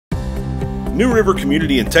New River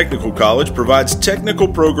Community and Technical College provides technical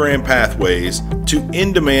program pathways to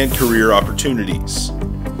in-demand career opportunities.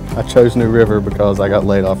 I chose New River because I got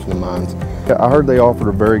laid off from the mines. I heard they offered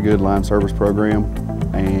a very good line service program,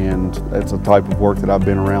 and it's a type of work that I've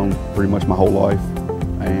been around pretty much my whole life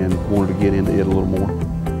and wanted to get into it a little more.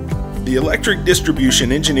 The Electric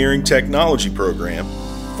Distribution Engineering Technology program,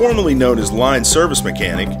 formerly known as Line Service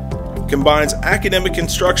Mechanic, combines academic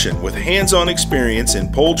instruction with hands-on experience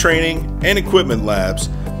in pole training and equipment labs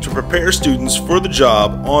to prepare students for the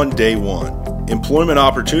job on day one. Employment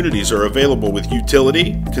opportunities are available with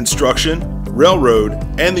utility, construction, railroad,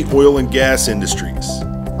 and the oil and gas industries.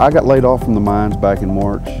 I got laid off from the mines back in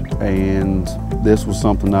March, and this was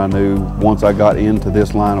something I knew once I got into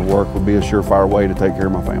this line of work would be a surefire way to take care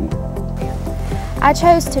of my family. I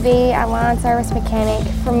chose to be a line service mechanic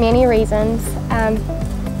for many reasons.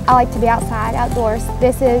 I like to be outside, outdoors.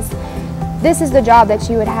 This is the job that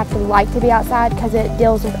you would have to like to be outside because it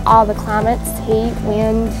deals with all the climates: heat,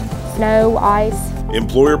 wind, snow, ice.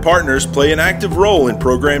 Employer partners play an active role in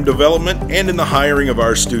program development and in the hiring of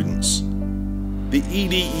our students. The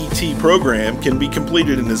EDET program can be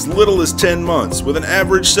completed in as little as 10 months with an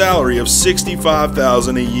average salary of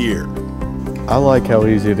 $65,000 a year. I like how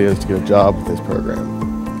easy it is to get a job with this program.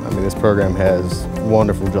 I mean, this program has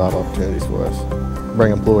wonderful job opportunities for us.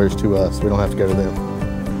 Bring employers to us, we don't have to go to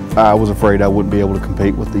them. I was afraid I wouldn't be able to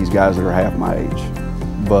compete with these guys that are half my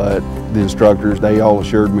age, but the instructors, they all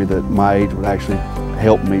assured me that my age would actually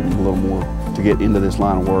help me a little more to get into this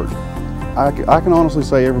line of work. I can honestly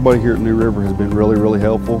say everybody here at New River has been really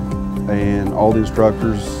helpful, and all the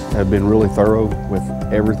instructors have been really thorough with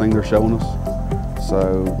everything they're showing us.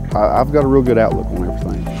 So I've got a real good outlook on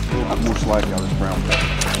everything. I'm more slack out of this brown paper.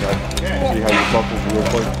 See how you buckles real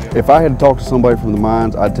quick? If I had to talk to somebody from the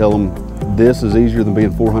mines, I'd tell them this is easier than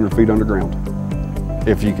being 400 feet underground.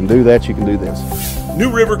 If you can do that, you can do this.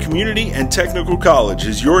 New River Community and Technical College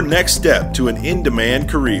is your next step to an in-demand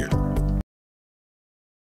career.